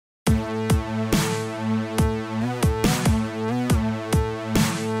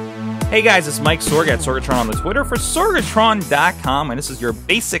Hey guys, it's Mike Sorg at Sorgatron on the Twitter for Sorgatron.com, and this is your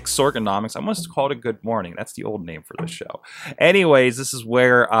basic Sorganomics. I almost called it Good Morning. That's the old name for this show. Anyways, this is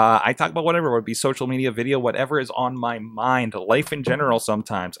where I talk about whatever, would be social media, video, whatever is on my mind, life in general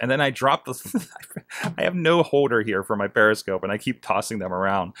sometimes. And then I drop the... I have no holder here for my Periscope, and I keep tossing them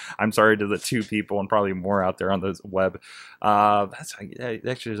around. I'm sorry to the 2 people and probably more out there on the web. That's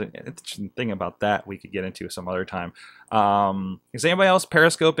actually an interesting thing about that we could get into some other time. Is anybody else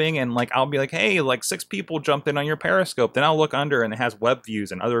periscoping and like I'll be like, hey, like 6 people jumped in on your Periscope, then I'll look under and it has web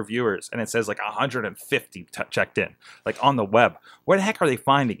views and other viewers and it says like 150 checked in, like on the web. Where the heck are they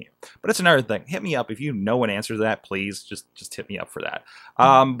finding you? But it's another thing. Hit me up if you know an answer to that, please. Just hit me up for that.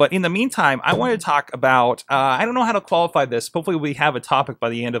 But in the meantime, I wanted to talk about I don't know how to qualify this. Hopefully we have a topic by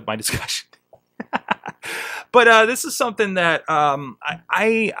the end of my discussion. But this is something that I'm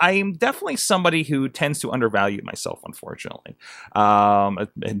definitely somebody who tends to undervalue myself, unfortunately.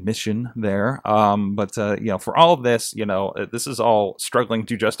 Admission there. But you know, for all of this, you know, this is all struggling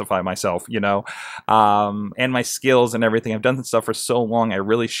to justify myself, you know, and my skills and everything. I've done this stuff for so long, I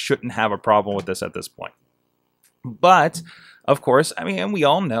really shouldn't have a problem with this at this point. But of course, I mean, and we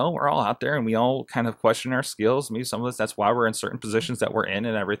all know, we're all out there and we all kind of question our skills. Maybe some of us, that's why we're in certain positions that we're in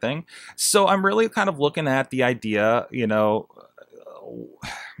and everything. So I'm really kind of looking at the idea, you know,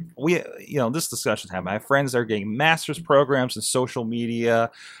 this discussion's happening. I have friends that are getting master's programs in social media.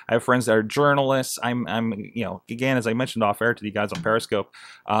 I have friends that are journalists. I'm you know, again, as I mentioned off air to you guys on Periscope,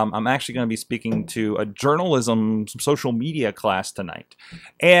 I'm actually going to be speaking to a journalism social media class tonight.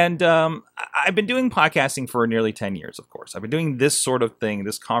 And I've been doing podcasting for nearly 10 years, of course. I've been doing this sort of thing,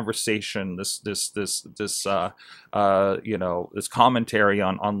 this conversation, this you know, this commentary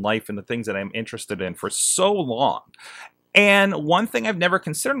on life and the things that I'm interested in for so long. And one thing I've never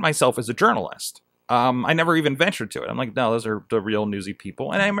considered myself as a journalist. I never even ventured to it. I'm like, no, those are the real newsy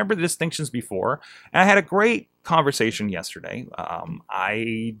people. And I remember the distinctions before. And I had a great conversation yesterday.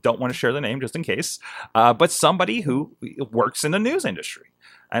 I don't want to share the name just in case. But somebody who works in the news industry.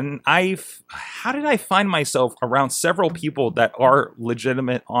 And how did I find myself around several people that are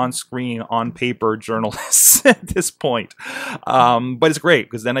legitimate on-screen, on-paper journalists at this point? But it's great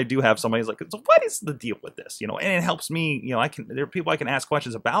because then I do have somebody who's like, so what is the deal with this? You know, and it helps me, you know, there are people I can ask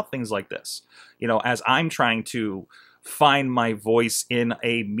questions about things like this, you know, as I'm trying to find my voice in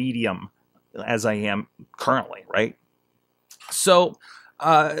a medium as I am currently, right? So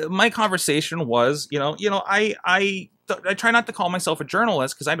my conversation was, I try not to call myself a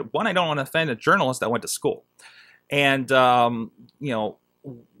journalist because I don't want to offend a journalist that went to school. And, you know,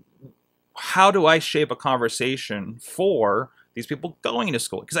 how do I shape a conversation for these people going to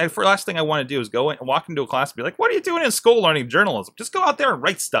school? Because the last thing I want to do is go and walk into a class and be like, what are you doing in school learning journalism? Just go out there and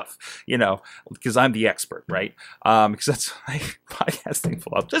write stuff, you know, because I'm the expert, right? Because that's my podcasting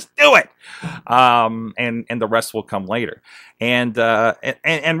flow. Just do it. And the rest will come later. And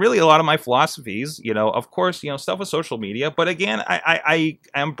really a lot of my philosophies, you know, of course, you know, stuff with social media. But again, I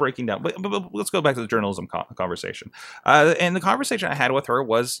am breaking down. But let's go back to the journalism conversation. And the conversation I had with her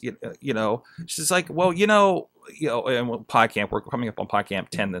was, you know, she's like, well, and PodCamp, we're coming up on PodCamp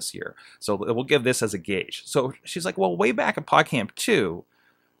 10 this year. So we'll give this as a gauge. So she's like, well, way back at PodCamp 2,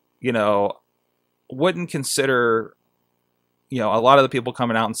 you know, wouldn't consider, you know, a lot of the people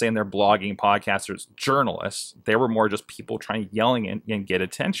coming out and saying they're blogging podcasters, journalists, they were more just people trying to yelling and get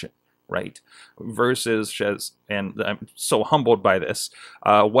attention, right? Versus, and I'm so humbled by this,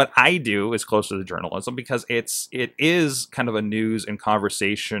 what I do is closer to journalism because it is kind of a news and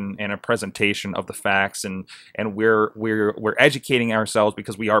conversation and a presentation of the facts, and we're educating ourselves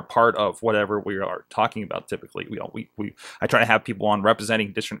because we are part of whatever we are talking about. Typically, I try to have people on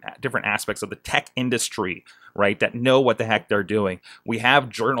representing different aspects of the tech industry, right, that know what the heck they're doing. We have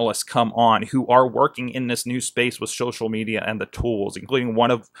journalists come on who are working in this new space with social media and the tools, including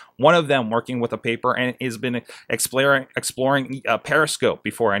one of them working with a paper and has been exploring Periscope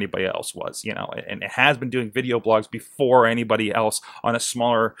before anybody else was, you know, and it has been doing video blogs before anybody else on a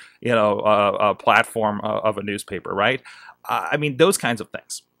smaller, you know, platform of a newspaper, right? I mean, those kinds of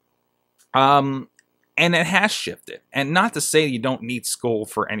things. And it has shifted. And not to say you don't need school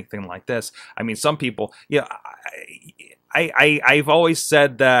for anything like this. I mean, some people, you know, I've always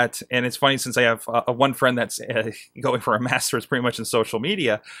said that, and it's funny since I have one friend that's going for a master's pretty much in social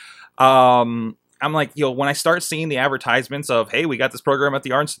media. I'm like, when I start seeing the advertisements of, hey, we got this program at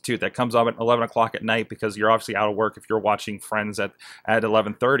the Art Institute that comes up at 11 o'clock at night because you're obviously out of work if you're watching Friends at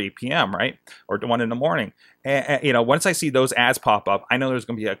 11:30 p.m., right? Or 1 in the morning. And, you know, once I see those ads pop up, I know there's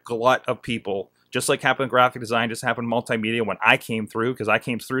going to be a glut of people, just like happened in graphic design, just happened in multimedia when I came through, because I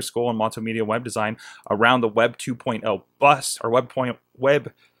came through school in multimedia web design around the Web 2.0 bust, or Web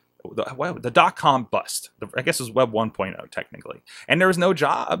the dot-com bust. I guess it was Web 1.0 technically. And there was no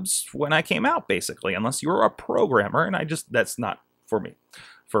jobs when I came out, basically, unless you were a programmer. And that's not for me,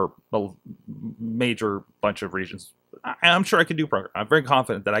 for a major bunch of reasons. I'm sure I could do programming. I'm very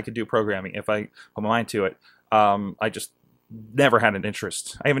confident that I could do programming if I put my mind to it. I just never had an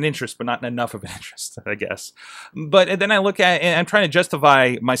interest. I have an interest, but not enough of an interest, I guess. But then I look at, and I'm trying to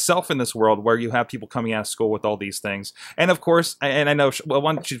justify myself in this world where you have people coming out of school with all these things. And of course, and I know, well,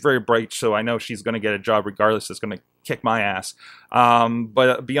 one, she's very bright, so I know she's going to get a job regardless. It's going to kick my ass.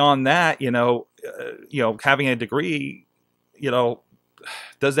 But beyond that, having a degree,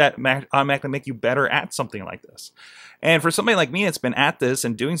 does that automatically make you better at something like this? And for somebody like me that's been at this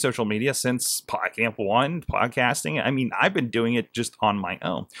and doing social media since Camp 1, podcasting, I mean, I've been doing it just on my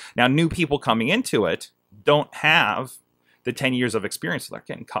own. Now, new people coming into it don't have the 10 years of experience, so they're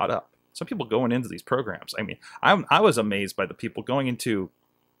getting caught up. Some people going into these programs, I mean, I was amazed by the people going into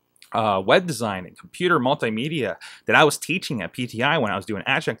web design and computer multimedia that I was teaching at PTI when I was doing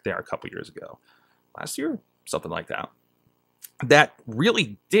adjunct there a couple years ago. Last year, something like that. That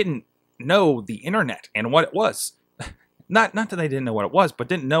really didn't know the internet and what it was. Not that they didn't know what it was, but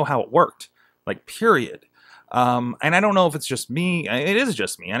didn't know how it worked, like, period. And I don't know if it's just me. It is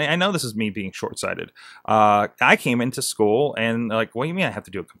just me. I know this is me being short-sighted. I came into school and like, what do you mean I have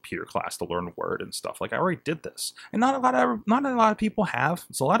to do a computer class to learn Word and stuff? Like, I already did this. And not a lot of people have.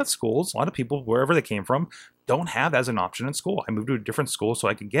 It's a lot of schools, a lot of people, wherever they came from, don't have as an option in school. I moved to a different school so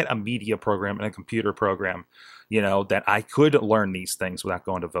I could get a media program and a computer program, that I could learn these things without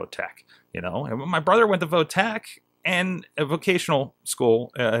going to VOTech, And my brother went to VOTech, and a vocational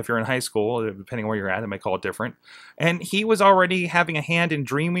school, if you're in high school, depending where you're at, they may call it different. And he was already having a hand in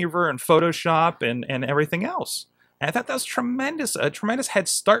Dreamweaver and Photoshop and everything else. And I thought that was a tremendous head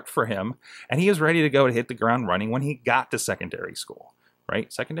start for him. And he was ready to go to hit the ground running when he got to secondary school,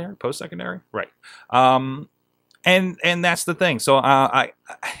 right? Secondary, post-secondary, right? And that's the thing. So I'm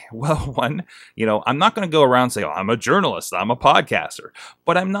not going to go around and say, oh, I'm a journalist, I'm a podcaster,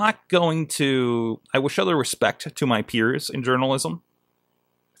 but I'm not going to, I will show the respect to my peers in journalism.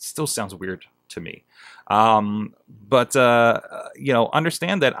 It still sounds weird to me. But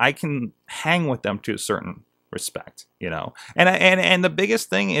understand that I can hang with them to a certain respect, and the biggest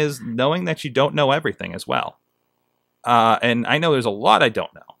thing is knowing that you don't know everything as well. And I know there's a lot I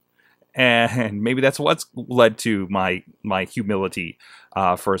don't know. And maybe that's what's led to my humility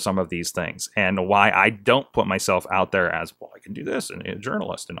for some of these things, and why I don't put myself out there as, well, I can do this, and a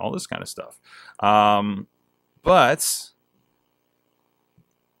journalist and all this kind of stuff. But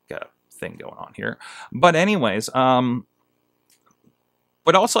got a thing going on here. But anyways, but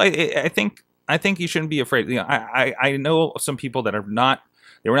also I think you shouldn't be afraid. I know some people that are not.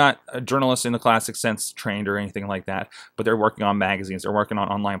 They were not journalists in the classic sense, trained or anything like that, but they're working on magazines, they're working on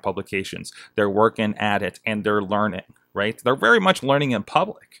online publications, they're working at it, and they're learning, right? They're very much learning in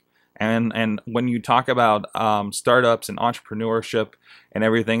public. And when you talk about startups and entrepreneurship and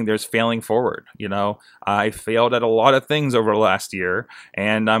everything, there's failing forward. I failed at a lot of things over the last year,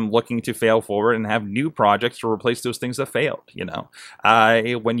 and I'm looking to fail forward and have new projects to replace those things that failed.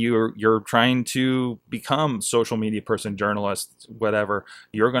 When you're trying to become social media person, journalist, whatever,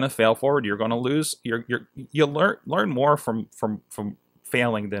 you're going to fail forward. You're going to lose. You'll learn more from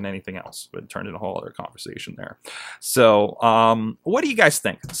failing than anything else. But it turned into a whole other conversation there. So what do you guys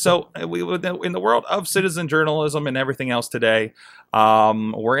think? So in the world of citizen journalism and everything else today,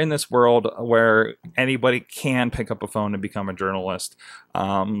 we're in this world where anybody can pick up a phone and become a journalist.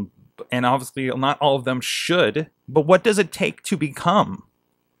 And obviously not all of them should, but what does it take to become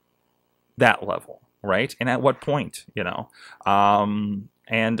that level, right? And at what point, And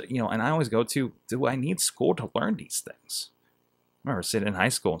I always go to, do I need school to learn these things? I remember sitting in high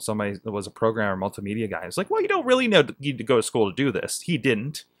school and somebody that was a programmer, multimedia guy, was like, well, you don't really need to go to school to do this. He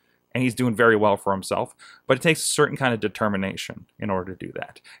didn't, and he's doing very well for himself. But it takes a certain kind of determination in order to do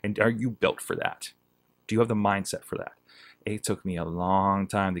that. And are you built for that? Do you have the mindset for that? It took me a long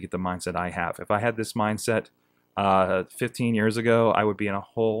time to get the mindset I have. If I had this mindset 15 years ago, I would be in a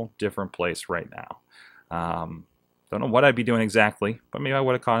whole different place right now. Don't know what I'd be doing exactly, but maybe I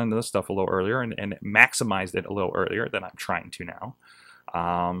would have caught into this stuff a little earlier and maximized it a little earlier than I'm trying to now.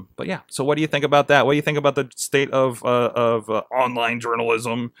 But yeah, so what do you think about that? What do you think about the state of online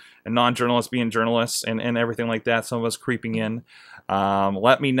journalism and non-journalists being journalists and everything like that? Some of us creeping in.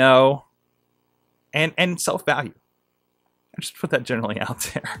 Let me know. And self-value. I just put that generally out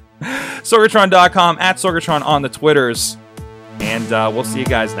there. Sorgatron.com, at Sorgatron on the Twitters. And we'll see you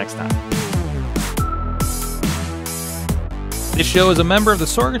guys next time. This show is a member of the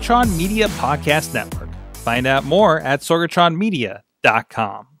Sorgatron Media Podcast Network. Find out more at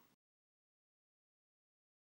sorgatronmedia.com.